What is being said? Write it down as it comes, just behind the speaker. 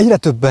Egyre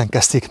többen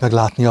kezdték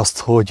meglátni azt,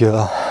 hogy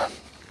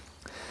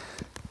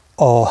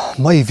a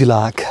mai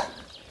világ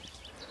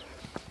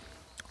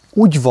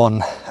úgy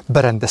van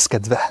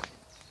berendezkedve,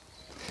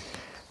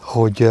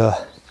 hogy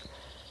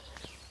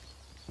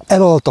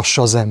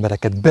elaltassa az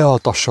embereket,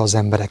 bealtassa az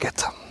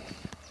embereket.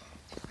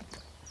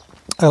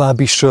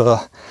 Legalábbis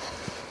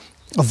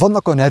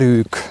vannak olyan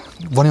erők,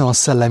 van olyan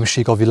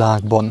szellemiség a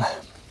világban,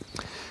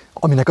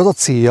 aminek az a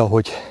célja,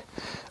 hogy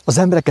az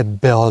embereket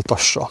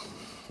bealtassa.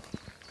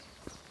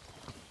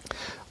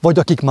 Vagy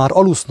akik már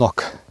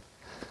alusznak,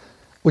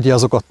 ugye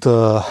azokat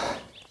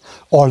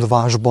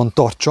alvásban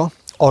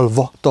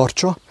alva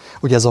tartsa,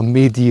 ugye ez a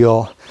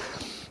média,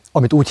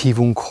 amit úgy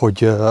hívunk,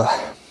 hogy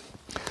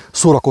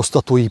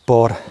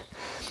szórakoztatóipar,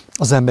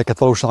 az embereket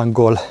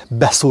valósággal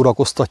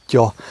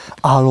beszórakoztatja,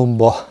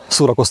 álomba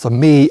szórakoztatja,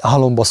 mély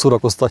álomba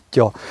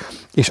szórakoztatja,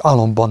 és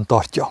álomban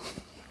tartja.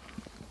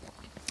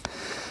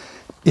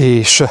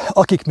 És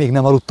akik még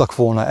nem aludtak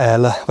volna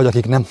el, vagy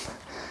akik nem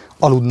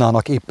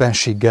aludnának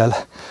éppenséggel,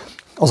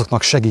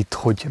 azoknak segít,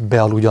 hogy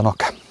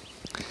bealudjanak.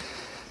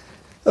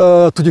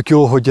 Tudjuk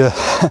jól, hogy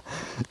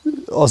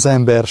az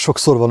ember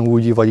sokszor van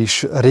úgy,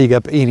 vagyis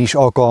régebb én is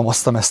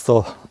alkalmaztam ezt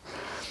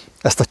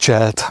a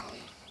cselt,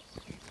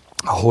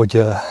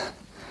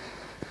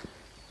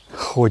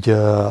 hogy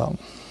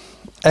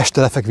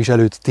este lefekvés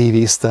előtt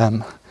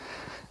tévéztem,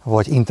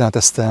 vagy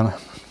interneteztem,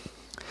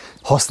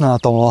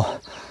 használtam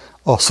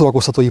a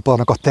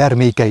szórakoztatóiparnak a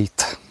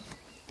termékeit,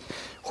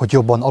 hogy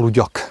jobban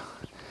aludjak,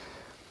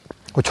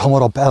 hogy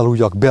hamarabb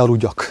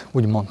bealudjak,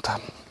 úgy mondtam.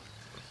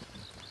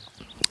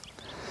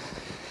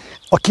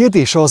 A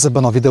kérdés az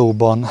ebben a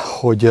videóban,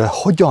 hogy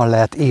hogyan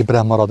lehet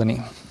ébren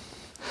maradni.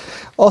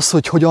 Az,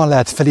 hogy hogyan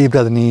lehet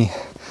felébredni,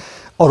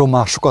 arról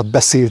már sokat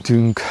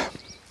beszéltünk.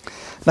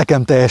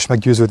 Nekem teljes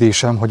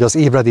meggyőződésem, hogy az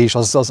ébredés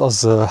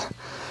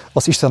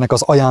az Istennek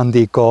az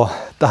ajándéka,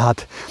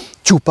 tehát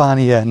csupán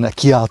ilyen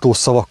kiáltó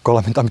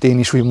szavakkal, amit én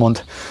is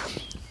úgymond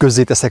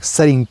közzéteszek,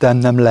 szerintem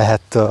nem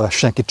lehet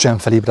senkit sem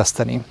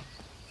felébreszteni.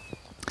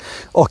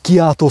 A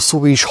kiáltó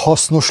szó is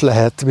hasznos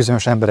lehet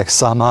bizonyos emberek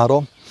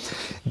számára,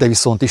 de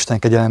viszont Isten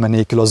kegyelme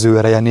nélkül, az ő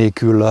ereje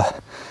nélkül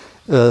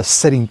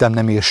szerintem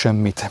nem ér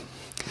semmit.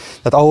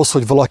 Tehát ahhoz,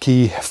 hogy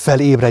valaki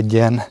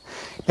felébredjen,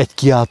 egy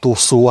kiáltó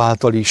szó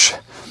által is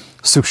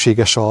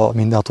szükséges a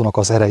mindenhatónak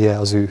az ereje,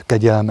 az ő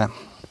kegyelme.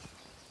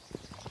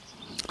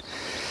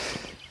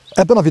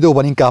 Ebben a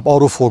videóban inkább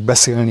arról fogok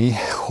beszélni,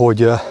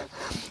 hogy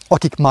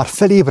akik már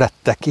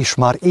felébredtek és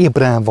már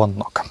ébren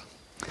vannak,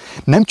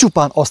 nem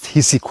csupán azt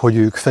hiszik, hogy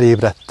ők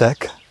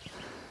felébredtek,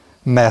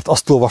 mert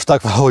azt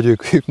olvasták valahogy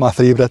ők már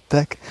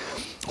felébredtek,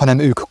 hanem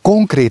ők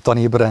konkrétan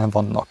ébren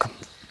vannak.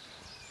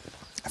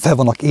 Fel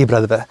vannak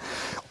ébredve,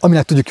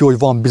 aminek tudjuk jó, hogy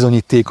van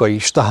bizonyítéka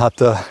is, tehát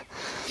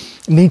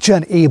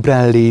nincsen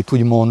ébrenlét,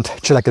 úgymond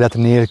cselekedet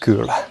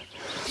nélkül.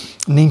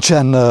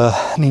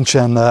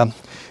 Nincsen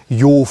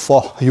jó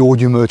fa, jó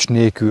gyümölcs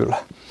nélkül.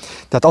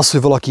 Tehát az,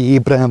 hogy valaki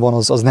ébren van,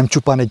 az nem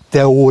csupán egy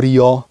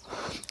teória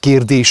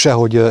kérdése,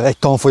 hogy egy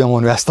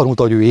tanfolyamon ő ezt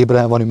tanulta, hogy ő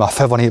ébren van, ő már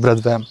fel van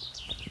ébredve.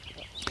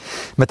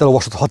 Mert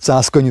elolvasott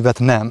 600 könyvet,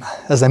 nem.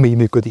 Ez nem így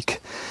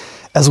működik.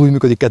 Ez úgy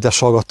működik, kedves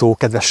hallgató,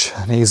 kedves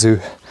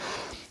néző,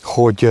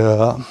 hogy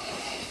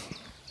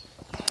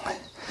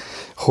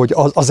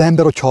az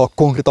ember, hogyha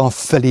konkrétan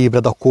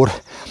felébred, akkor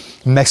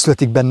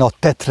megszületik benne a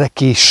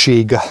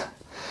tetrekészség.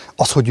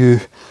 Az, hogy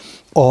ő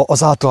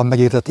az általán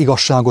megértett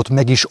igazságot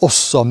meg is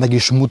ossza, meg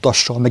is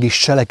mutassa, meg is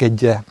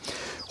cselekedje,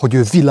 hogy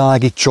ő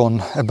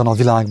világítson ebben a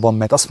világban,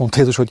 mert azt mondta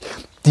Jézus, hogy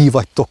ti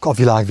vagytok a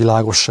világ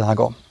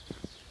világossága.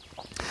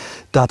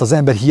 Tehát az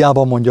ember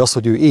hiába mondja azt,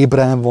 hogy ő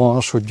ébren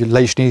van, hogy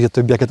le is nézi a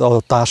többieket,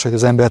 a társait,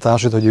 az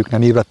embertársait, hogy ők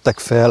nem ébredtek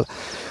fel,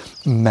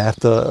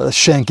 mert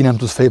senki nem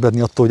tud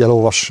felébredni attól, hogy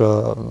elolvas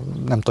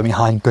nem tudom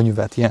hány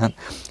könyvet, ilyen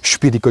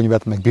spiri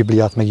könyvet, meg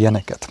Bibliát, meg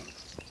ilyeneket.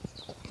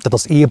 Tehát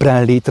az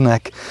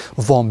ébrenlétnek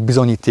van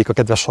bizonyítéka,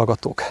 kedves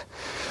hallgatók.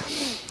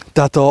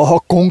 Tehát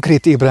a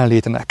konkrét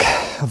ébrenlétnek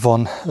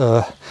van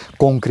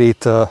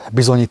konkrét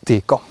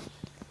bizonyítéka.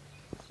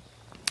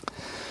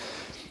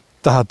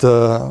 Tehát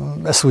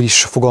ezt úgy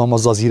is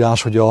fogalmazza az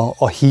írás, hogy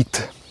a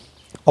hit,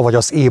 vagy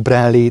az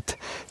ébrenlét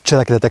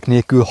cselekedetek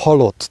nélkül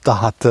halott.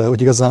 Tehát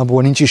hogy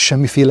igazából nincs is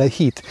semmiféle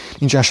hit,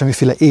 nincsen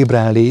semmiféle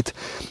ébrenlét,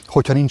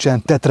 hogyha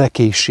nincsen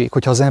tetrekészség,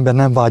 hogyha az ember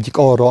nem vágyik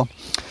arra,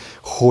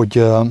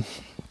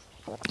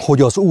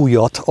 hogy az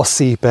újat, a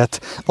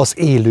szépet, az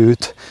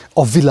élőt,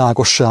 a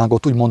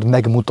világosságot úgymond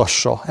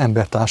megmutassa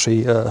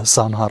embertársai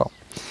számára.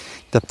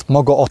 Tehát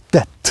maga a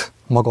tett,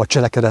 maga a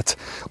cselekedet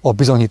a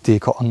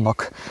bizonyítéka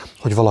annak,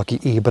 hogy valaki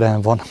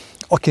ébren van.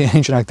 Aki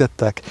nincsenek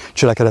tettek,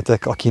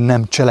 cselekedetek, aki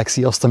nem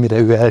cselekszi azt, amire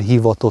ő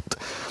elhivatott,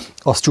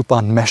 az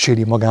csupán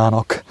meséli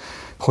magának,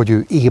 hogy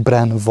ő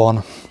ébren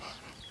van.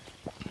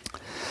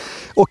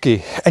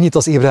 Oké, ennyit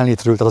az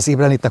ébrenlétről, tehát az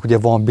ébrenlétnek ugye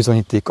van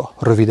bizonyítéka,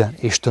 röviden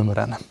és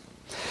tömören.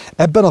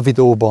 Ebben a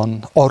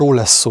videóban arról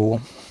lesz szó,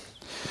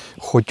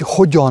 hogy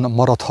hogyan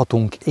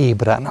maradhatunk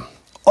ébren.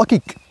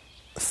 Akik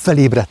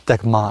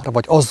felébredtek már,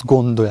 vagy azt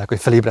gondolják, hogy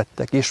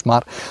felébredtek, és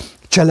már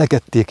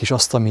cselekedték is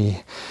azt,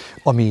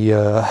 ami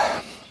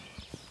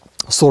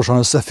szorosan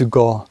összefügg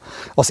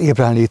az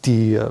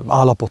ébrenléti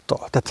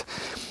állapottal. Tehát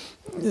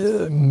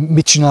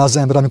mit csinál az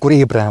ember, amikor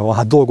ébren van?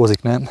 Hát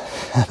dolgozik, nem?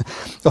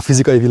 A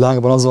fizikai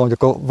világban az van, hogy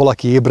ha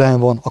valaki ébren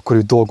van, akkor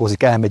ő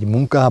dolgozik, elmegy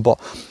munkába,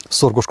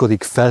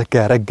 szorgoskodik, fel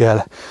kell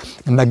reggel,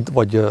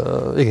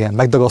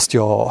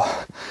 megdagasztja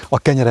a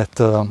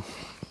kenyeret,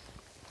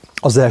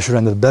 az első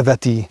rendet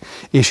beveti,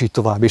 és így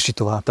tovább, és így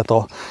tovább.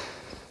 Tehát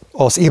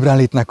az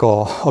ébrenlétnek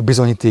a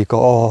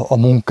bizonyítéka a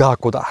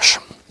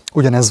munkálkodás.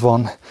 Ugyanez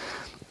van,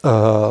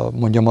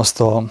 mondjam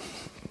azt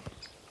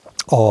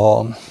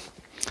a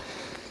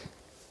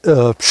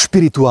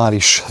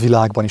spirituális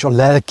világban is, a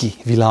lelki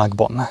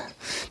világban.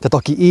 Tehát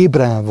aki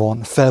ébren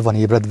van, fel van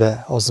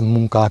ébredve, az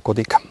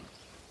munkálkodik.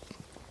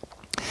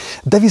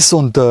 De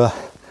viszont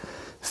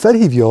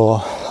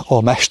felhívja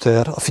a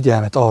mester a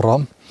figyelmet arra,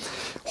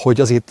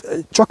 hogy azért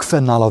csak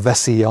fennáll a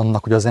veszélye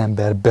annak, hogy az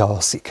ember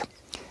bealszik,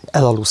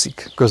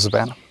 elaluszik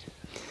közben.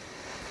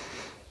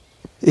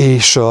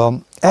 És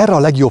erre a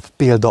legjobb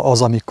példa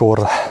az,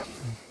 amikor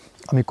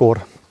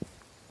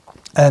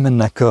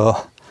elmennek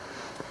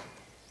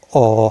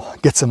a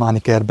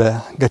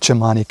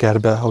Getsemáni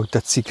kertbe, ahogy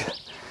tetszik,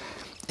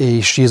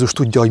 és Jézus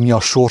tudja, hogy mi a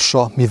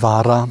sorsa, mi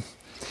vár rá,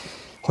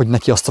 hogy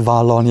neki azt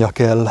vállalnia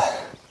kell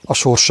a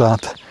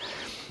sorsát,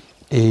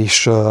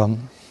 és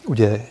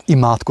ugye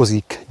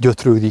imádkozik,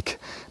 gyötrődik,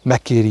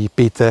 megkéri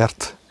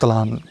Pétert,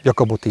 talán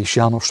Jakabot és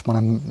Jánost, már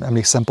nem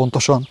emlékszem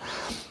pontosan,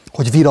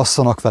 hogy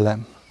virasszanak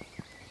velem.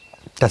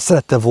 Tehát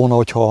szerette volna,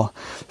 hogyha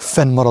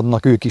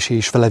fennmaradnak ők is,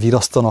 és vele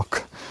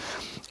virasztanak,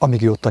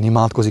 amíg ő ottan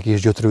imádkozik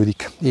és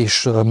gyötrődik,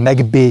 és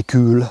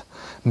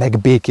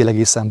megbékél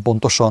egészen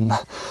pontosan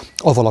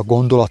avval a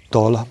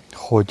gondolattal,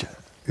 hogy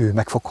ő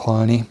meg fog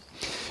halni.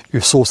 Ő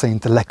szó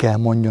szerint le kell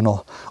mondjon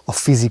a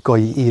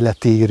fizikai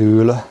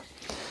életéről,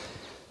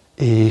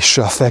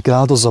 és fel kell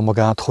áldozza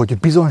magát, hogy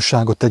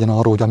bizonyságot tegyen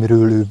arról, hogy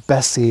amiről ő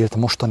beszélt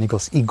mostanig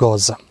az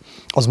igaz,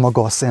 az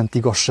maga a szent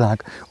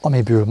igazság,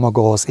 amiből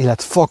maga az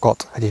élet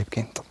fakad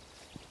egyébként.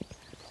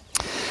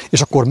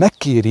 És akkor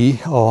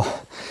megkéri a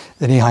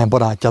néhány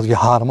barátját, ugye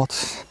 3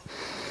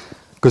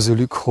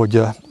 közülük,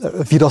 hogy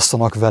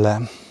virasszanak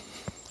vele,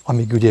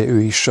 amíg ugye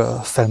ő is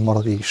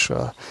fennmarad és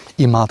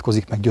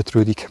imádkozik, meg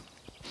gyötrődik.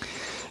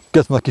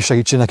 Kellett meg kis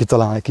segítség neki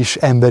találni, egy kis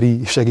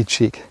emberi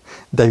segítség,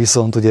 de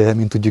viszont ugye,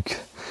 mint tudjuk,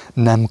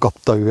 nem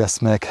kapta ő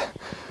ezt meg,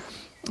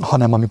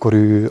 hanem amikor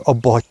ő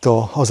abba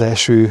hagyta az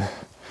első,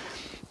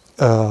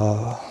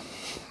 tehát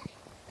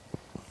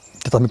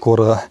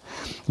amikor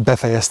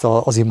befejezte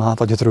az imát,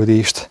 a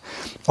gyötrődést,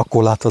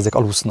 akkor látta, ezek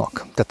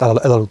alusznak,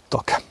 tehát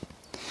elaludtak.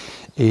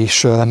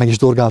 És meg is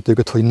dorgált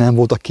őket, hogy nem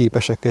voltak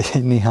képesek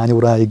egy néhány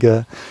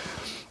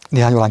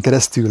órán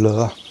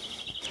keresztül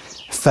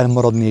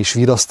fennmaradni és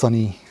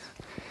virasztani.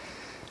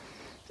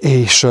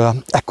 És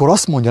ekkor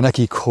azt mondja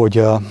nekik,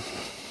 hogy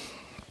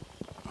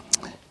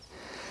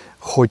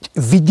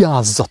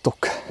vigyázzatok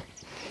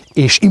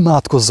és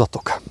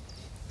imádkozzatok,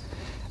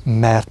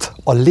 mert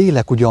a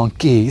lélek ugyan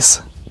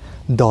kész,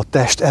 de a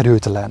test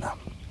erőtlen.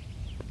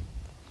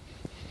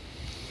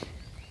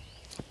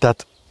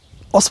 Tehát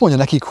azt mondja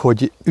nekik,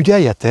 hogy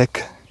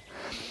ügyeljetek,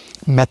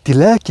 mert ti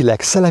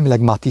lelkileg, szellemileg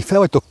már ti fel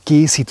vagytok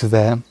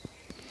készítve,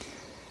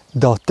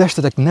 de a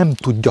testetek nem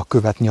tudja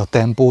követni a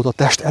tempót, a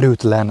test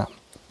erőtlen.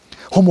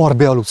 Hamar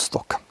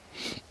bealusztok.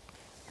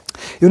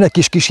 Jön egy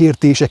kis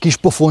kísértés, egy kis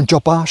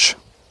pofoncsapás,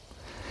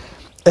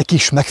 egy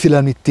kis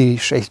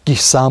megfélemlítés, egy kis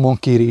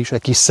számonkérés,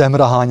 egy kis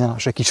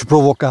szemrehányás, egy kis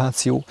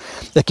provokáció,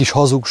 egy kis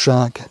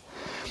hazugság,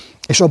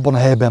 és abban a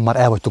helyben már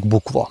el vagytok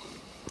bukva.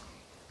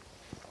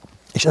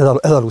 És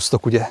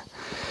elalusztok, ugye.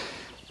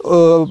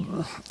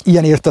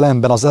 Ilyen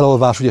értelemben az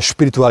elalvás, ugye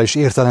spirituális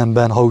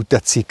értelemben, ha úgy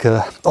tetszik,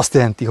 azt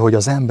jelenti, hogy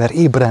az ember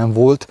ébren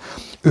volt,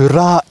 ő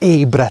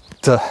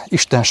ráébredt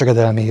Isten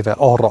segedelmével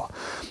arra,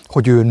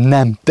 hogy ő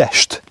nem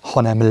test,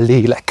 hanem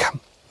lélek.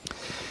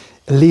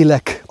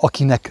 Lélek,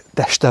 akinek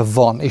teste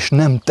van, és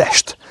nem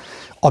test,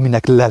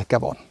 aminek lelke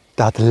van.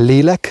 Tehát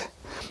lélek,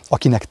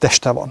 akinek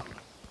teste van.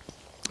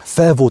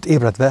 Fel volt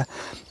ébredve,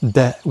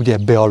 de ugye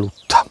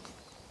bealudt.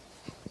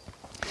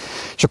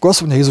 És akkor azt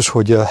mondja Jézus,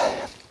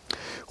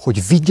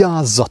 hogy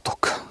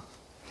vigyázzatok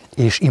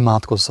és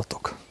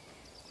imádkozzatok.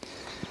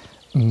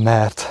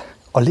 Mert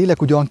a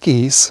lélek ugyan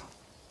kész,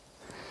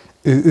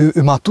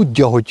 ő már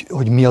tudja,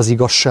 hogy mi az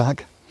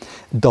igazság,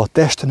 de a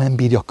test nem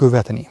bírja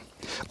követni.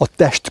 A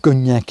test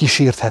könnyen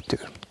kísérthető.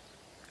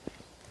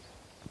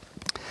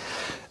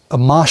 A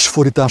más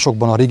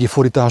fordításokban, a régi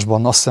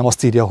fordításban azt hiszem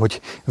azt írja,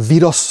 hogy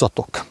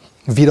virasszatok,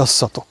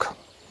 virasszatok.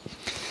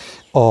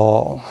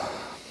 A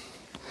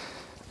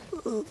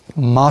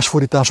más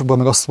fordításokban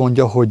meg azt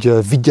mondja,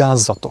 hogy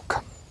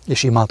vigyázzatok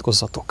és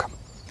imádkozzatok.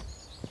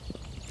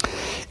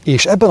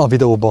 És ebben a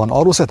videóban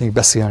arról szeretnék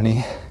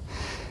beszélni,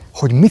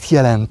 hogy mit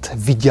jelent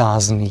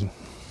vigyázni.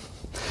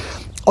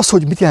 Az,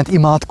 hogy mit jelent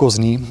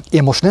imádkozni,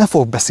 én most nem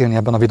fogok beszélni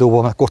ebben a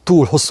videóban, mert akkor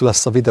túl hosszú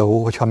lesz a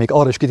videó, hogyha még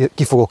arra is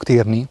ki fogok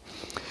térni,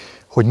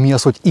 hogy mi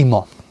az, hogy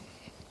ima.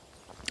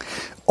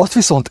 Azt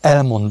viszont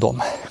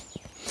elmondom,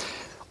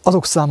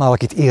 azok számára,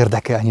 akit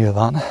érdekel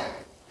nyilván,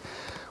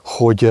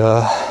 hogy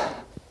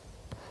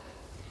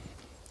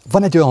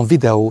Van egy olyan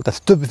videó,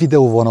 tehát több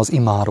videó van az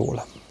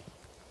imáról,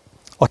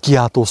 a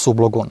kiáltószó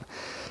blogon.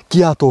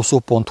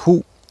 Kiáltószó.hu,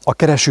 a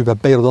keresőbe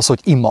beírod azt, hogy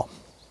ima,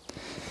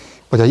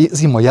 vagy az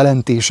ima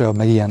jelentése,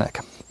 meg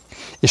ilyenek.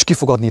 És ki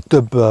fog adni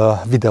több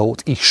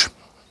videót is.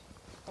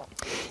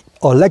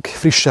 A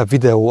legfrissebb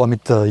videó,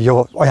 amit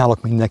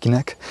ajánlok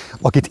mindenkinek,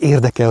 akit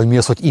érdekel, hogy mi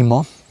az, hogy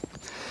ima,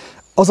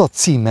 az a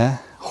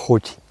címe,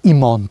 hogy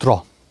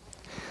imantra.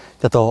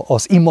 Tehát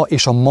az ima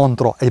és a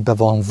mantra egybe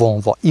van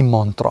vonva,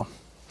 imantra.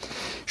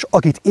 És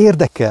akit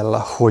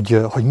érdekel,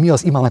 hogy mi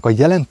az imának a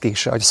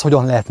jelentése, hogy ezt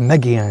hogyan lehet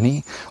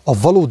megélni, a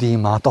valódi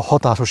imát, a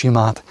hatásos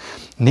imát,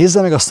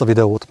 nézze meg azt a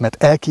videót,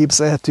 mert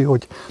elképzelhető,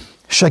 hogy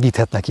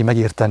segíthet neki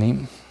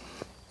megérteni,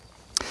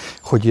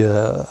 hogy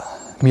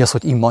mi az,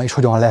 hogy ima, és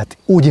hogyan lehet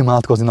úgy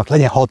imádkozni,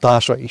 legyen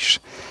hatása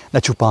is, ne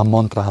csupán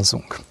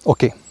mantrázzunk.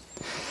 Oké.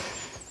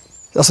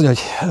 Azt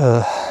mondja,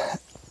 hogy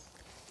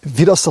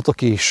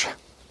virasszatok és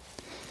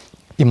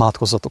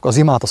imádkozzatok. Az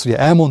imát azt ugye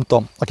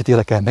elmondtam, akit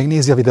érdekel,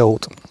 megnézi a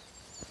videót.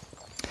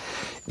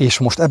 És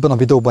most ebben a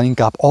videóban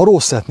inkább arról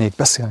szeretnék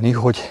beszélni,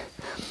 hogy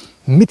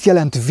mit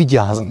jelent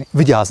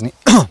vigyázni.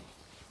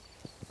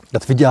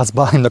 Tehát vigyázz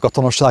bárminak a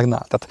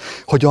tanulságnál. Tehát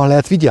hogyan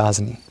lehet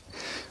vigyázni?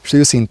 És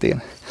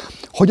őszintén,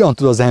 hogyan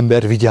tud az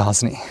ember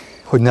vigyázni,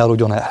 hogy ne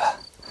aludjon el?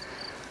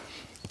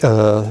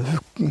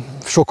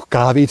 Sok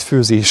kávét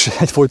főzés,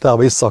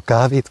 egyfolytában iszza a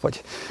kávét,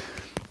 vagy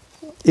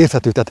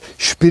érthető, tehát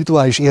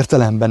spirituális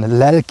értelemben,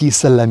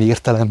 lelki-szellemi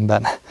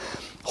értelemben,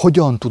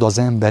 hogyan tud az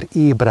ember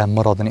ébren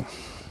maradni?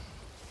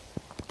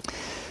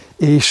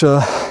 És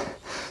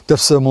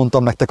többször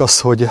mondtam nektek azt,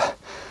 hogy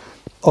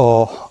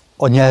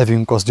a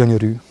nyelvünk az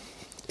gyönyörű.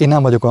 Én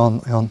nem vagyok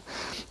olyan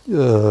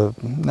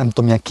nem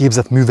tudom, milyen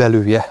képzett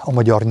művelője a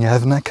magyar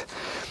nyelvnek,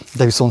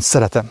 de viszont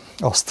szeretem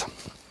azt.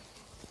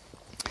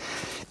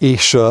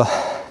 És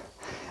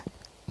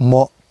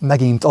ma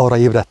megint arra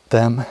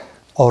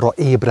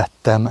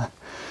ébredtem,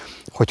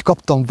 hogy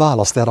kaptam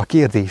választ erre a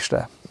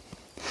kérdésre.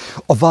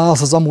 A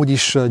válasz az amúgy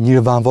is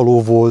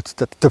nyilvánvaló volt,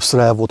 tehát többször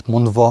el volt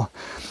mondva,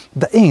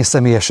 de én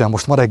személyesen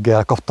most ma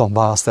reggel kaptam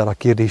választ erre a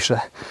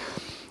kérdésre.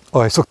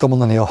 Ahogy szoktam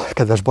mondani a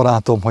kedves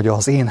barátom, hogy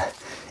az én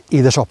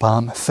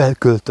édesapám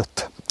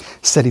felköltött,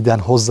 szeriden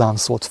hozzám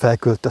szólt,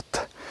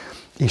 felköltött,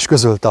 és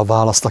közölte a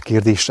választ a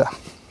kérdésre,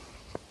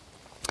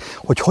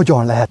 hogy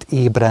hogyan lehet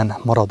ébren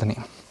maradni.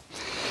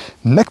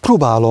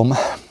 Megpróbálom,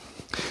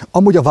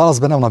 amúgy a válasz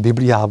benne van a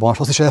Bibliában, és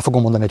azt is el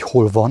fogom mondani, hogy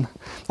hol van,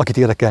 akit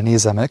érdekel,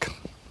 nézze meg.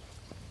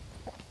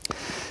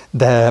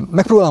 De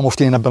megpróbálom most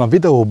én ebben a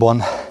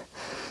videóban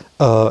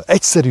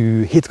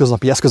egyszerű,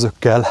 hétköznapi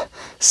eszközökkel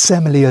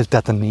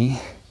szemléltetni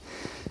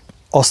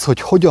azt,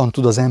 hogy hogyan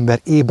tud az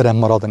ember ébren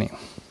maradni.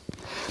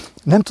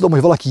 Nem tudom,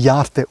 hogy valaki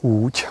járt-e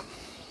úgy,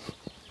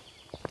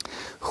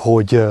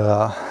 hogy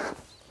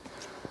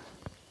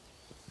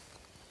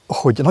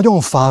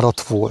nagyon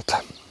fáradt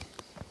volt,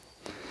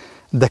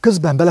 de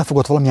közben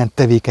belefogott valamilyen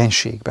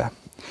tevékenységbe.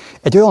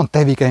 Egy olyan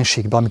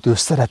tevékenységbe, amit ő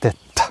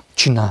szeretett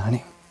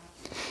csinálni.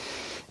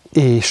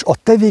 És a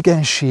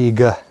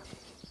tevékenység,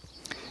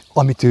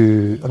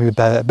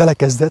 amiben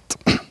belekezdett,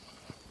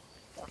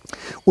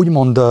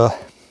 úgymond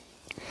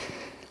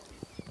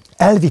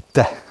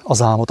elvitte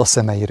az álmot a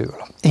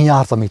szemeiről. Én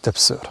jártam így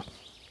többször.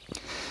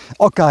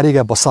 Akár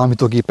régebb a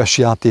számítógépes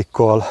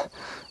játékkal,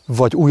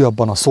 vagy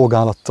újabban a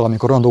szolgálattal,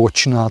 amikor olyan dolgot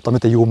csináltam,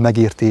 amit egy jó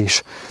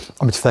megértés,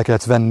 amit fel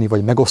kellett venni,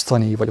 vagy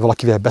megosztani, vagy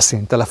valakivel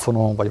beszélni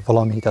telefonon, vagy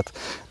valami. Tehát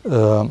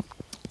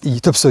így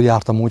többször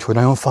jártam úgy, hogy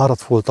nagyon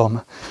fáradt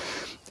voltam,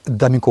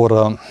 de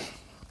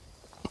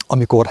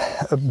amikor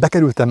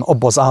bekerültem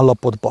abba az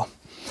állapotba,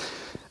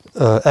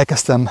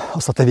 elkezdtem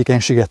azt a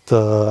tevékenységet,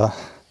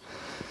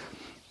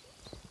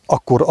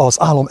 akkor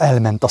az álom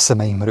elment a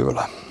szemeimről.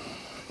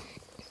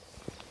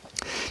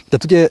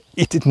 Tehát ugye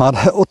itt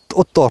már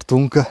ott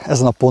tartunk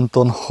ezen a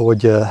ponton,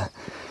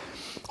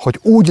 hogy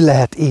úgy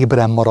lehet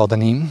ébren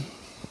maradni,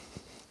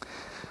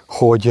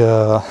 hogy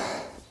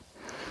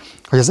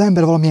az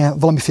ember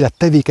valamiféle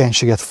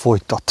tevékenységet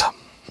folytat.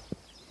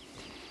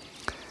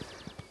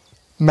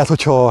 Mert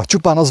hogyha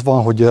csupán az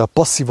van, hogy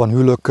passzívan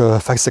ülök,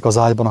 fekszek az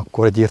ágyban,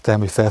 akkor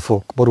egyértelmű, hogy fel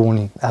fogok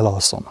borulni,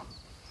 elalszom.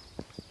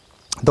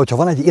 De hogyha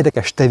van egy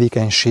érdekes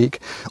tevékenység,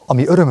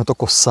 ami örömöt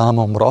okoz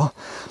számomra,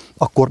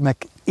 akkor meg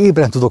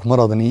ébren tudok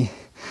maradni,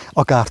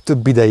 akár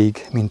több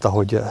ideig, mint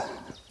ahogy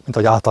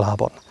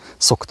általában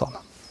szoktam.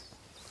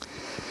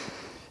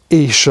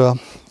 És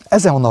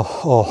ezen van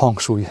a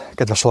hangsúly,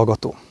 kedves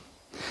hallgató,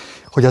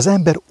 hogy az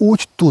ember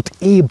úgy tud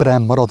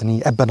ébren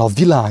maradni ebben a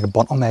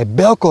világban, amely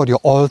be akarja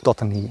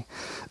altatni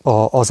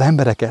az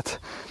embereket,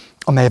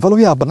 amely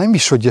valójában nem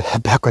is, hogy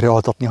be akarja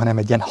altatni, hanem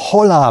egy ilyen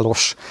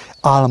halálos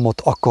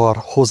álmot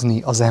akar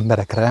hozni az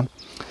emberekre,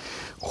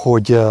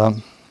 hogy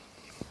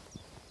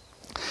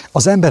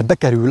az ember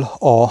bekerül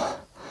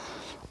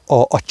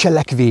a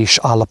cselekvés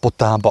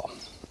állapotába.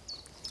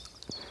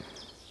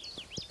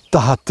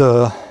 Tehát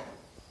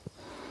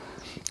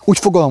úgy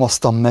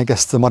fogalmaztam meg,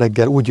 ezt ma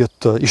reggel úgy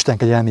jött Isten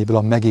kegyelméből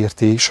a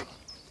megértés,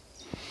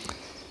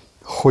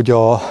 hogy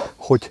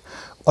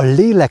a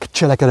lélek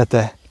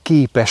cselekedete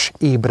képes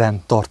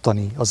ébren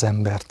tartani az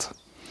embert.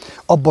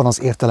 abban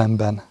az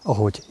értelemben,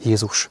 ahogy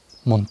Jézus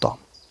mondta.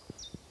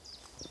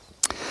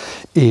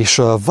 És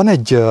van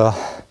egy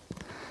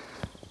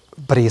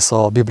rész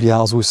a Bibliá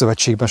az Új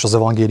Szövetségben és az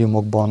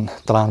evangéliumokban,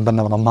 talán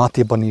benne van a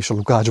Mátéban is, a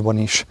Lukácsban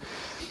is,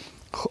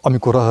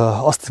 amikor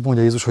azt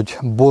mondja Jézus, hogy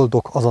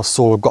boldog az a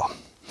szolga,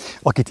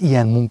 akit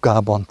ilyen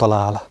munkában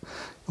talál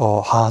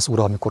a ház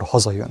ura, amikor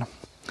hazajön.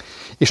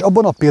 És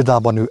abban a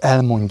példában ő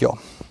elmondja,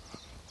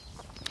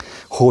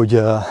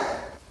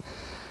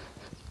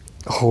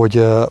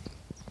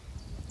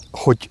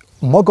 hogy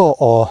maga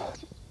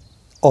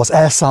az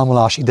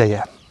elszámolás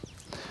ideje,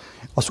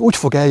 az úgy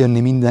fog eljönni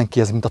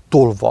mindenkihez, mint a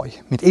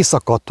tolvaj, mint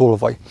éjszaka a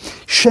tolvaj.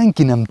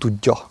 Senki nem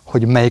tudja,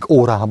 hogy melyik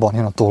órában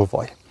jön a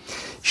tolvaj.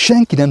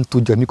 Senki nem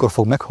tudja, hogy mikor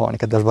fog meghalni,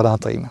 kedves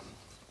barátaim.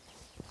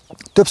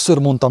 Többször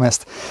mondtam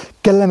ezt,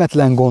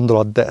 kellemetlen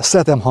gondolat, de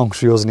szeretem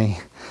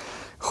hangsúlyozni,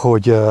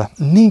 hogy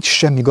nincs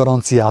semmi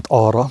garanciát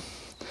arra,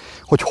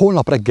 hogy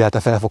holnap reggel te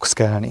fel fogsz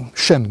kelni.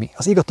 Semmi.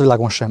 Az ég adta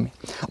világon semmi.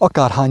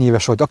 Akár hány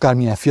éves vagy, akár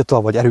milyen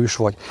fiatal vagy, erős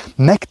vagy,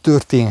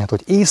 megtörténhet,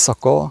 hogy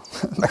éjszaka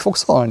meg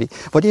fogsz halni.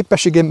 Vagy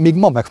éppességgel még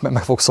ma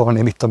meg fogsz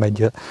halni, mit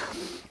tudom,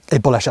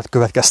 egy baleset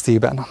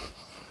következtében.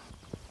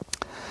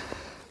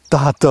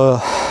 Tehát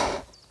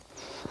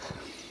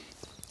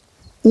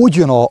úgy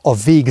jön a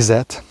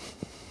végzet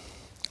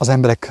az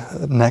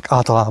embereknek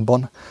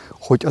általában,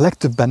 hogy a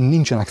legtöbben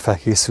nincsenek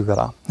felkészülve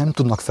rá. Nem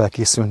tudnak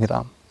felkészülni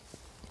rá.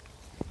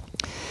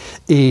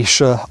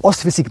 És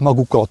azt viszik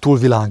magukkal a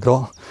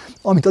túlvilágra,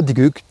 amit addig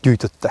ők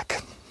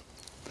gyűjtöttek.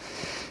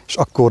 És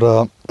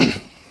akkor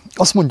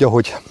azt mondja,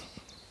 hogy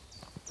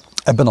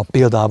ebben a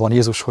példában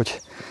Jézus,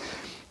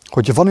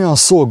 hogy van olyan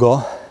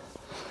szolga,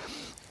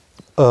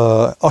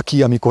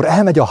 aki amikor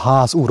elmegy a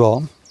ház ura,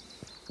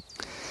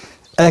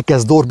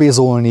 elkezd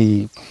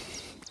dorbézolni,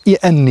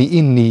 enni,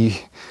 inni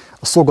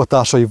a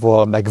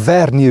szolgatársaival, meg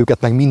verni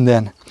őket, meg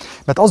minden,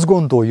 mert azt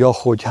gondolja,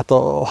 hogy hát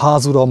a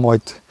ház ura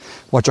majd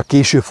csak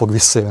később fog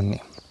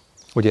visszajönni,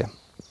 ugye?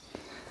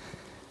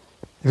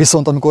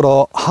 Viszont amikor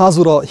a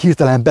házura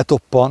hirtelen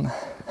betoppan,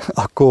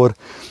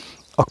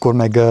 akkor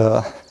meg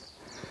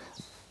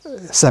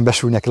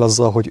szembesülnek el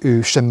azzal, hogy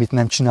ő semmit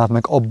nem csinált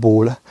meg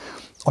abból,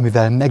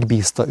 amivel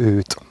megbízta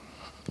őt.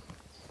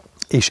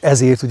 És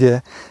ezért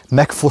ugye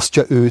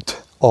megfosztja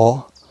őt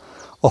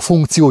a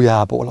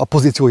funkciójából, a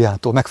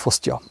pozíciójától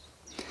megfosztja.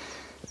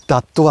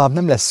 Tehát tovább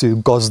nem lesz ő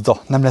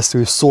gazda, nem lesz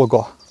ő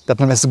szolga, tehát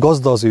nem lesz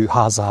gazda az ő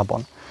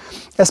házában.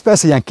 Ez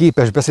persze ilyen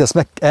képes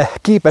beszéd,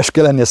 képes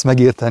kell lenni ezt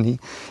megérteni,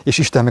 és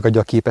Isten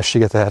megadja a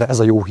képességet erre, ez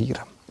a jó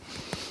hír.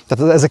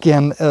 Tehát ezek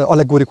ilyen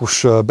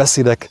allegorikus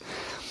beszédek,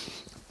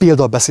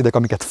 példabeszédek,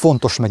 amiket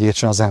fontos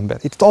megértsen az ember.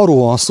 Itt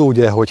arról van szó,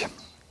 ugye, hogy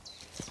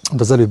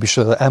az előbb is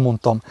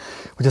elmondtam,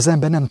 hogy az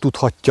ember nem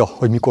tudhatja,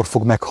 hogy mikor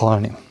fog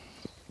meghalni.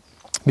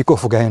 Mikor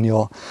fog eljönni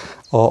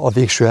a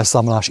végső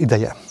elszámolás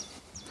ideje.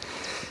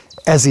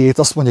 Ezért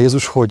azt mondja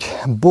Jézus, hogy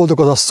boldog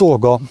az a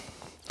szolga,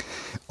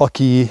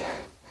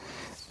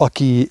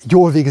 aki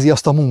jól végzi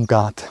azt a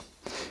munkát,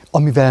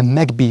 amivel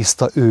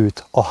megbízta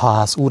őt a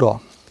ház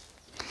ura.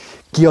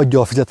 Kiadja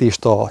a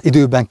fizetést,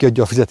 időben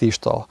kiadja a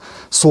fizetést a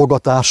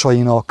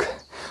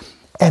szolgatásainak,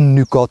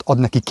 ennük ad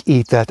nekik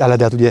ételt,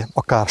 eledelt, ugye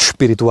akár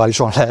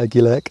spirituálisan,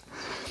 lelkileg.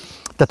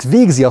 Tehát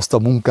végzi azt a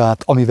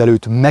munkát, amivel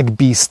őt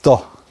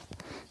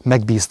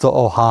megbízta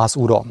a ház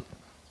ura.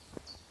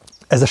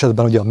 Ez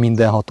esetben ugye a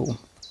mindenható.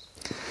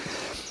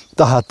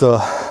 Tehát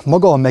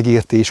maga a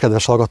megértés,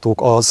 kedves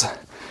hallgatók, az,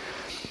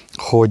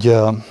 hogy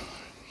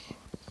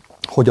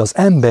az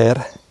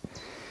ember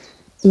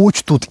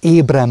úgy tud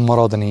ébren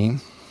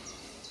maradni,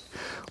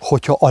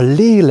 hogyha a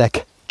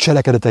lélek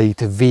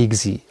cselekedeteit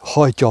végzi,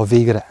 hajtja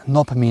végre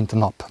nap mint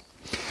nap.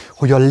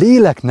 Hogy a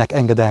léleknek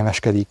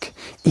engedelmeskedik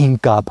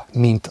inkább,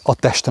 mint a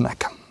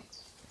testnek.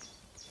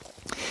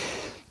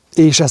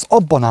 És ez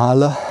abban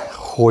áll,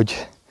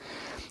 hogy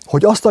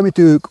azt, amit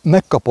ő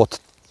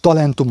megkapott,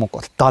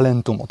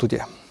 talentumot,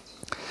 ugye,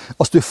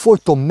 azt ő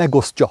folyton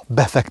megosztja,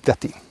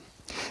 befekteti.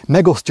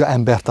 Megosztja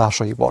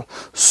embertársaival,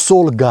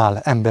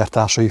 szolgál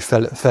embertársai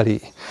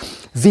felé,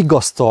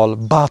 vigasztal,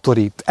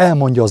 bátorít,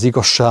 elmondja az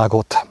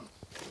igazságot,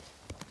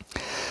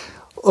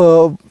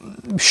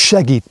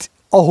 segít,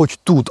 ahogy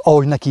tud,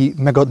 ahogy neki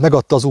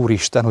megadta az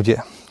Úristen, ugye,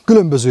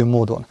 különböző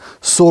módon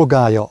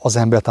szolgálja az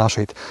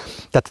embertársait.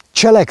 Tehát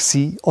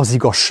cselekszi az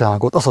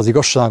igazságot,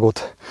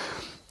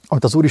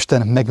 amit az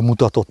Úristen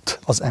megmutatott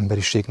az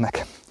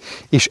emberiségnek.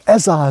 És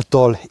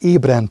ezáltal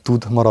ébren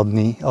tud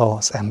maradni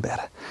az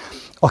ember.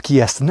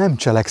 Aki ezt nem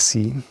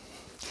cselekszi,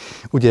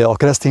 ugye a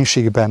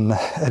kereszténységben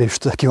erős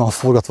ki van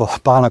forgatva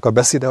Pálnak a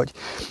beszéde, hogy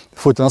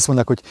folyton azt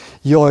mondják, hogy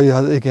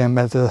jaj, igen,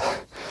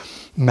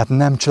 mert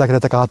nem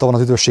cselekedetek által van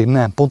az üdvösség.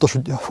 Nem, pontos,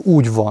 hogy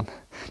úgy van.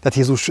 Tehát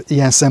Jézus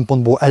ilyen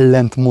szempontból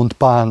ellentmond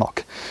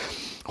Pálnak,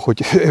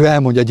 hogy ő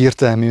elmondja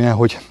egyértelműen,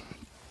 hogy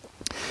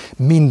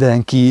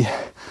mindenki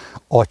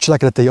a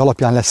cselekedetei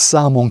alapján lesz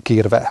számon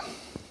kérve.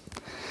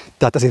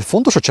 Tehát ezért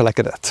fontos a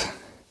cselekedet.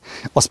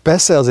 Az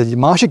persze az egy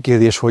másik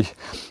kérdés, hogy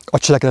a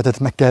cselekedetet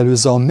meg kell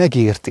előzze a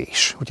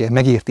megértés. Ugye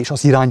megértés,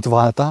 az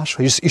irányváltás,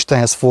 az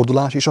Istenhez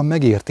fordulás és a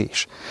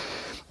megértés.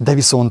 de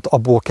viszont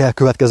abból kell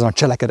következzen a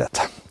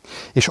cselekedet.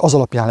 És az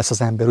alapján lesz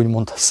az ember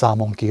úgymond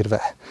számon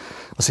kérve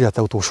az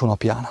élete utolsó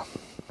napján.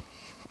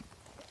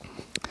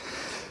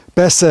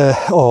 Persze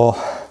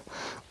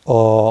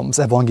az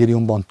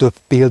evangéliumban több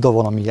példa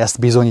van, ami ezt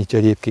bizonyítja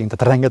egyébként,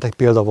 tehát rengeteg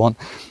példa van,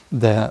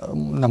 de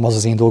nem az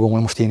az én dolgom,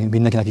 hogy most én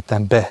mindenkinek itt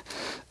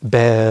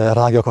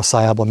berágjak a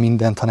szájába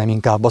mindent, hanem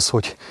inkább az,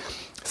 hogy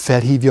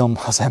felhívjam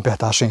az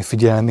embertársaim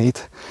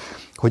figyelmét,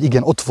 hogy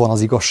igen, ott van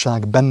az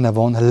igazság, benne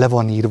van, le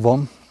van írva,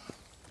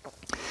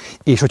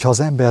 és hogyha az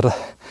ember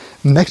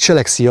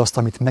megcselekszi azt,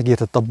 amit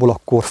megértett abból,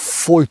 akkor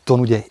folyton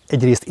ugye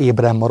egyrészt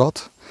ébren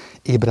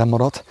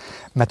marad,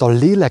 mert a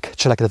lélek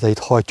cselekedeteit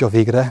hajtja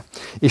végre,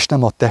 és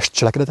nem a test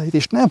cselekedeteit,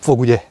 és nem fog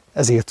ugye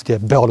ezért ugye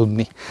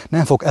bealudni.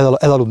 Nem fog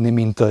elaludni,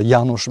 mint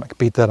János, meg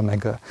Péter,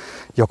 meg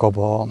Jakab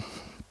a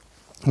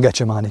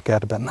Gecsemáni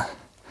kertben.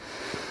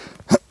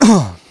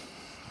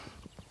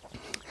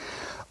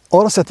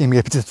 Arra szeretném még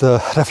egy picit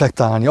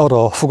reflektálni,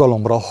 arra a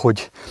fogalomra,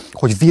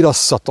 hogy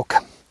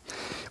virasszatok.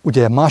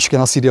 Ugye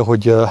másiken azt írja,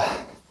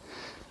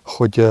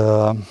 hogy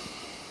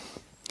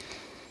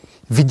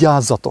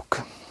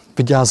vigyázzatok.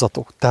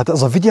 Tehát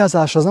az a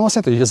vigyázás az nem azt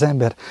jelenti, hogy az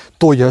ember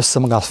tolja össze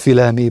magát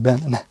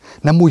félelmében.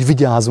 Nem úgy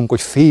vigyázunk,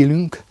 hogy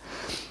félünk,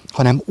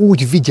 hanem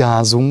úgy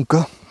vigyázunk,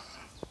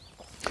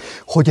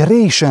 hogy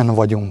résen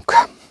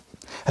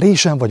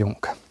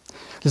vagyunk.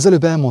 Az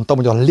előbb elmondtam,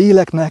 hogy a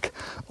léleknek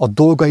a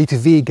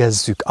dolgait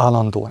végezzük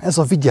állandóan. Ez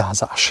a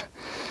vigyázás.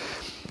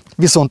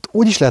 Viszont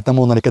úgy is lehetne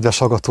mondani, kedves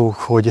hallgatók,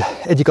 hogy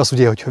egyik az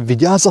ugye, hogy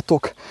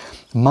vigyázzatok,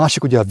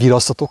 másik ugye a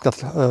virasszatok,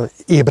 tehát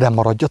ébren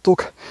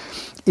maradjatok,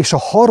 és a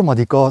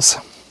harmadik az,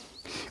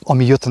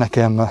 ami jött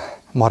nekem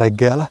ma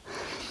reggel,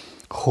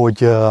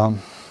 hogy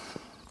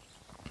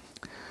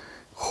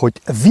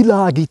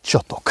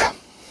világítsatok.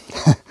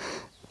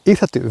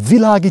 Érthető?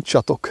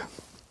 Világítsatok.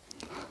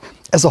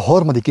 Ez a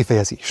harmadik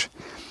kifejezés.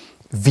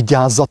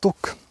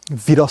 Vigyázzatok,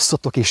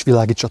 virasszatok és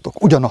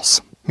világítsatok.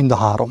 Ugyanaz, mind a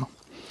három.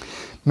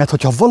 Mert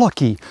hogyha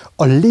valaki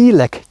a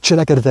lélek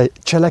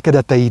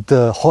cselekedeteit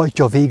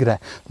hajtja végre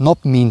nap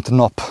mint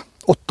nap,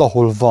 ott,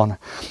 ahol van,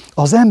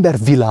 az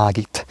ember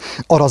világít.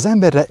 Arra az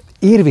emberre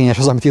érvényes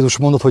az, amit Jézus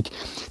mondott, hogy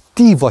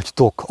ti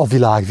vagytok a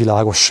világ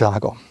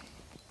világossága.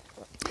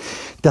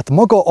 Tehát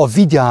maga a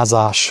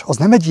vigyázás, az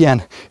nem egy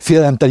ilyen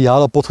félelemteli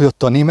állapot, hogy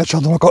ott a német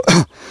csandónak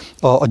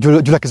a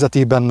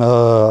gyülekezetében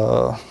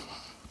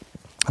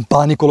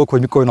pánikolok, hogy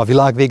mikor jön a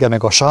világ vége,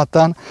 meg a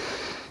sátán,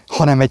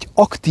 hanem egy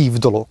aktív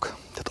dolog.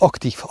 Tehát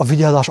aktív, a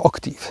vigyázás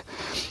aktív.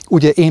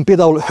 Ugye én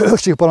például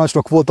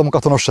őrségparancsnok voltam a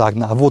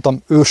katonasságnál,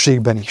 voltam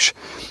őrségben is.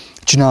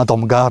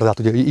 Csináltam gárdát,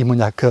 ugye így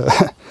mondják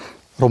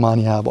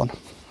Romániában.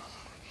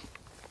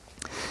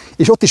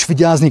 És ott is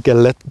vigyázni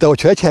kellett, de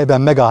hogyha egy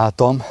helyben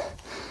megálltam,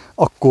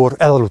 akkor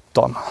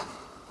elaludtam.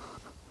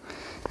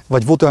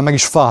 Vagy volt olyan, meg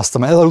is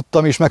fáztam,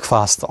 elaludtam és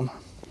megfáztam.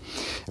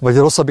 Vagy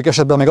a rosszabbik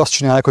esetben meg azt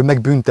csinálják, hogy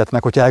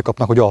megbüntetnek, hogy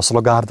elkapnak, hogy alszol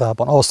a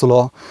gárdában,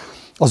 alszol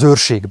az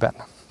őrségben.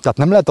 Tehát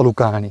nem lehet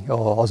alukálni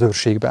az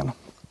őrségben.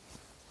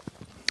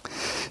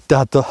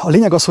 Tehát a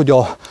lényeg az, hogy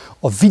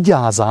a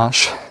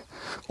vigyázás,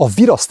 a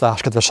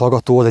virasztás, kedves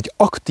hallgató, az egy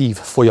aktív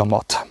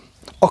folyamat.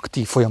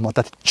 Aktív folyamat,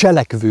 tehát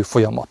cselekvő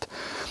folyamat.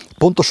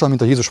 Pontosan,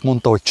 mint a Jézus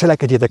mondta, hogy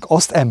cselekedjétek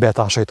azt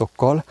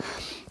embertársaitokkal,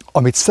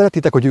 amit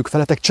szeretitek, hogy ők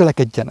veletek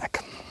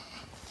cselekedjenek.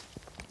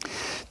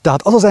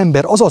 Tehát az az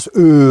ember, az az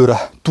őr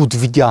tud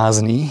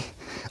vigyázni,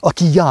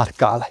 aki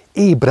járkál,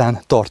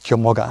 ébren tartja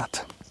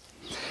magát.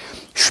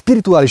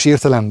 Spirituális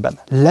értelemben,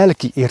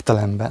 lelki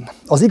értelemben,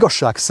 az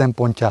igazság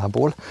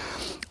szempontjából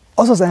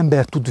az az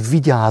ember tud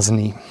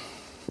vigyázni,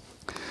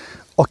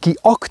 aki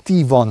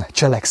aktívan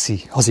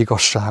cselekszi az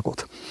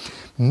igazságot.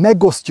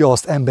 Megosztja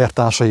azt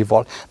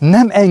embertársaival,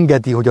 nem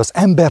engedi, hogy az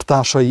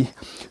embertársai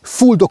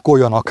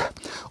fuldokoljanak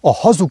a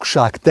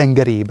hazugság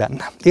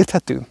tengerében.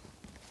 Érthető?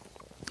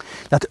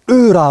 Tehát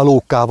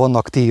őrállókká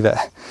vannak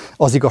téve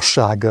az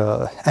igazság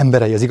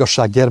emberei, az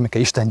igazság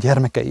gyermekei, Isten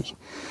gyermekei.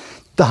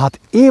 Tehát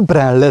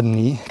ébren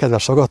lenni,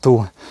 kedves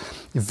hallgató,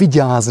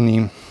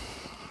 vigyázni,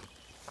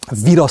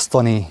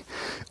 virasztani,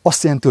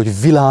 azt jelenti,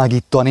 hogy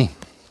világítani.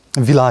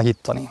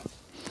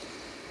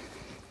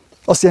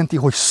 Azt jelenti,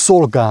 hogy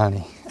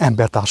szolgálni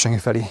embertársaink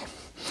felé.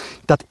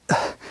 Tehát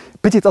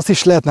picit azt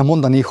is lehetne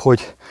mondani,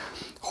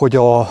 hogy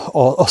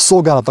a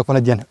szolgálatnak van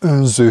egy ilyen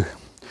önző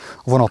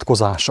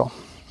vonatkozása.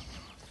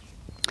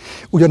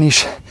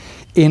 Ugyanis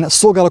én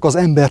szolgálok az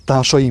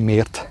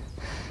embertársaimért,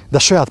 de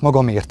saját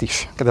magamért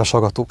is, kedves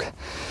hallgatók.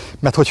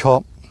 Mert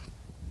hogyha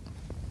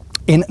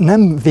én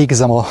nem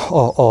végzem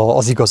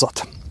az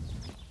igazat,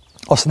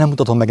 azt nem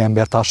mutatom meg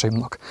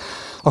embertársaimnak,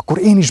 akkor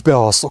én is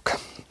bealszok.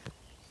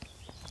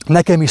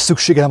 Nekem is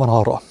szükségem van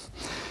arra,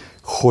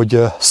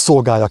 hogy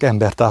szolgáljak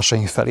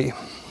embertársaim felé.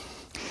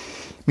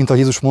 Mint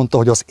ahogy Jézus mondta,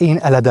 hogy az én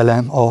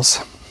eledelem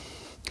az,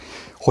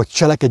 hogy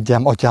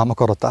cselekedjem atyám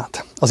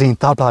akaratát. Az én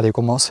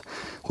táplálékom az,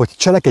 hogy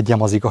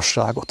cselekedjem az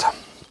igazságot.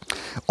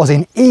 Az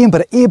én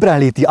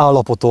ébrenléti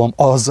állapotom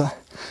az,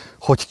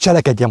 hogy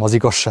cselekedjem az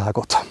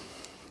igazságot.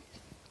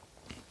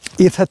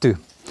 Érthető?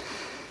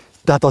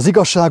 Tehát az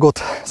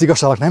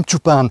igazságnak nem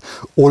csupán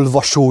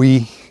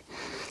olvasói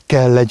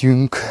kell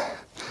legyünk,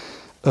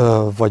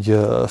 vagy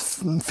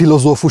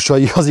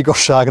filozófusai az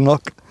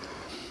igazságnak,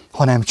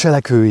 hanem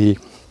cselekvői.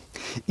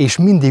 És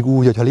mindig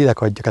úgy, hogy a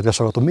lélek adja, kedves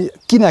hallgató,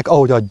 kinek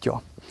ahogy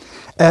adja.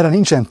 Erre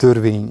nincsen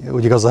törvény,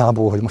 úgy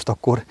igazából, hogy most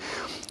akkor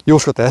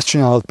Jóska, te ezt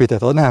csinálod,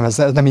 Péter, nem, ez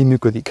nem így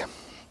működik.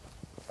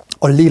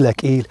 A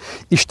lélek él,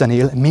 Isten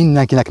él,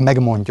 mindenkinek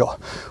megmondja,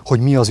 hogy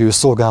mi az ő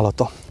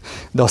szolgálata.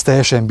 De az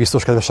teljesen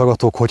biztos, kedves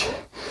hallgatók,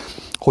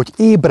 hogy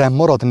ébren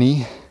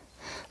maradni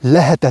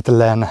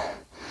lehetetlen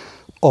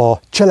a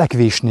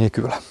cselekvés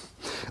nélkül,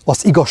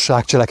 az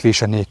igazság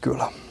cselekvése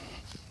nélkül,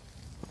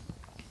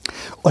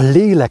 a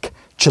lélek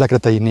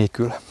cselekedetei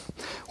nélkül.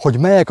 Hogy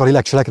melyek a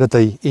lélek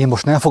cselekedetei, én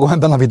most nem fogom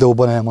ebben a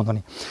videóban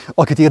elmondani.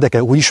 Akit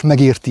érdekel, úgy is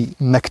megérti,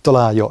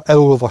 megtalálja,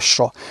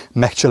 elolvassa,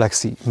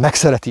 megcselekszi,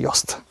 megszereti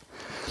azt.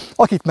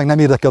 Akit meg nem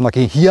érdekel, annak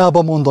én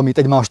hiába mondom itt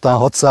egymástán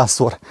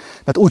 600-szor,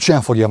 mert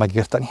úgysem fogja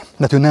megérteni,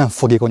 mert ő nem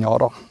fogékony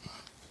arra.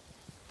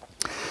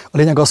 A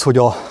lényeg az, hogy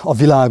a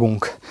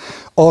világunk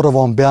arra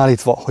van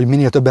beállítva, hogy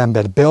minél több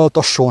embert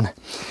bealtasson,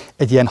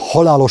 egy ilyen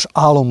halálos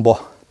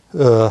álomba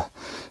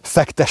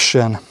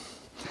fektessen,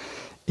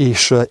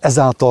 és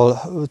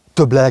ezáltal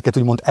több lelket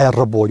úgymond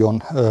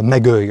elraboljon,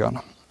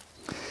 megöljön.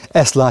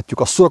 Ezt látjuk,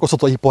 a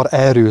szórakoztatóipar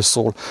erről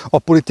szól, a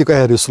politika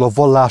erről szól, a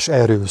vallás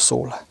erről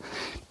szól.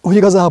 Úgy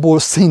igazából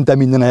szinte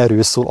minden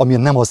erről szól, ami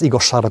nem az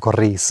igazságnak a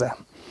része.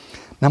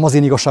 Nem az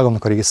én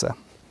igazságomnak a része,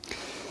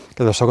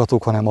 kedves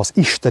hallgatók, hanem az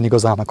Isten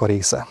igazának a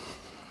része.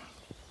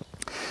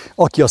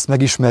 Aki azt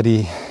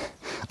megismeri,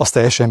 az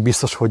teljesen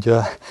biztos, hogy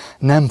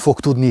nem fog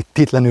tudni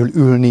tétlenül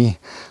ülni,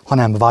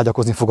 hanem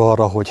vágyakozni fog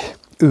arra, hogy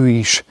ő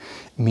is,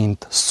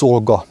 mint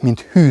szolga, mint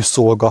hű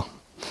szolga,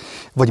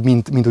 vagy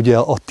mint ugye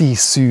a 10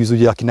 szűz,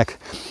 ugye, akinek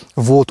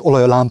volt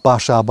olaj a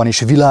lámpásában, és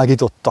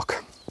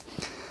világítottak,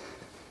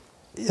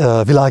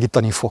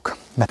 világítani fog.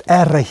 Mert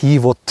erre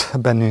hívott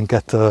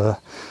bennünket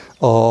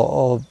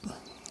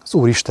az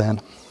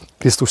Úristen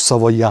Krisztus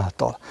szavai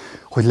által,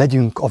 hogy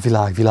legyünk a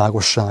világ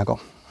világossága.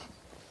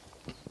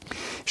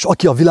 És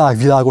aki a világ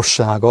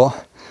világossága,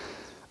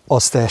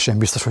 az teljesen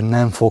biztos, hogy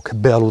nem fog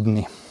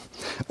bealudni.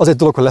 Az egy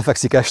dolog, hogy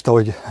lefekszik este,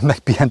 hogy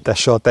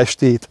megpihentesse a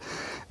testét,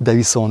 de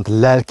viszont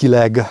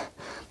lelkileg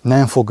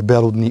nem fog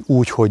bealudni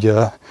úgy, hogy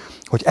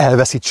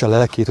elveszítse a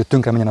lelkét, hogy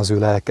tönkre menjen az ő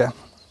lelke.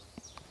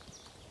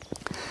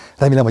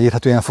 Remélem, hogy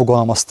érthetően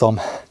fogalmaztam,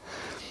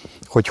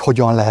 hogy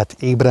hogyan lehet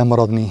ébren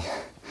maradni,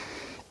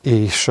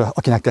 és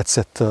akinek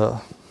tetszett,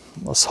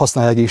 az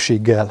használja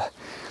egészséggel,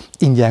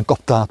 ingyen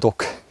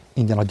kaptátok,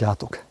 ingyen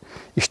adjátok.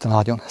 Isten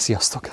áldjon, sziasztok!